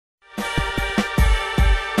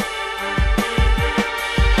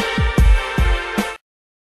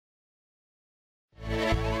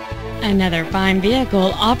Another fine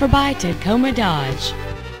vehicle offered by Tacoma Dodge.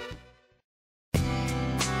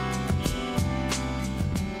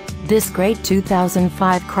 This great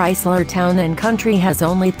 2005 Chrysler Town & Country has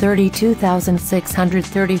only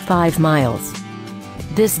 32,635 miles.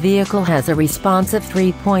 This vehicle has a responsive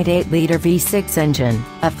 3.8-liter V6 engine,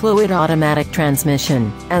 a fluid automatic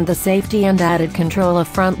transmission, and the safety and added control of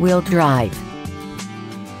front-wheel drive.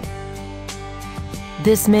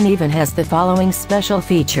 This minivan has the following special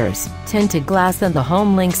features: tinted glass and the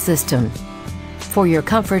HomeLink system. For your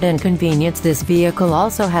comfort and convenience, this vehicle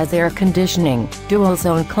also has air conditioning,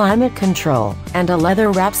 dual-zone climate control, and a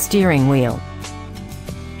leather-wrapped steering wheel.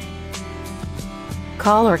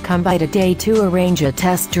 Call or come by today to arrange a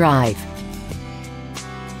test drive.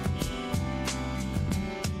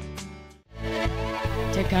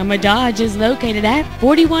 Tacoma Dodge is located at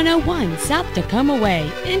 4101 South Tacoma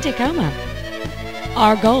Way in Tacoma.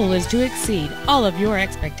 Our goal is to exceed all of your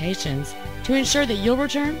expectations to ensure that you'll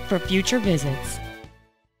return for future visits.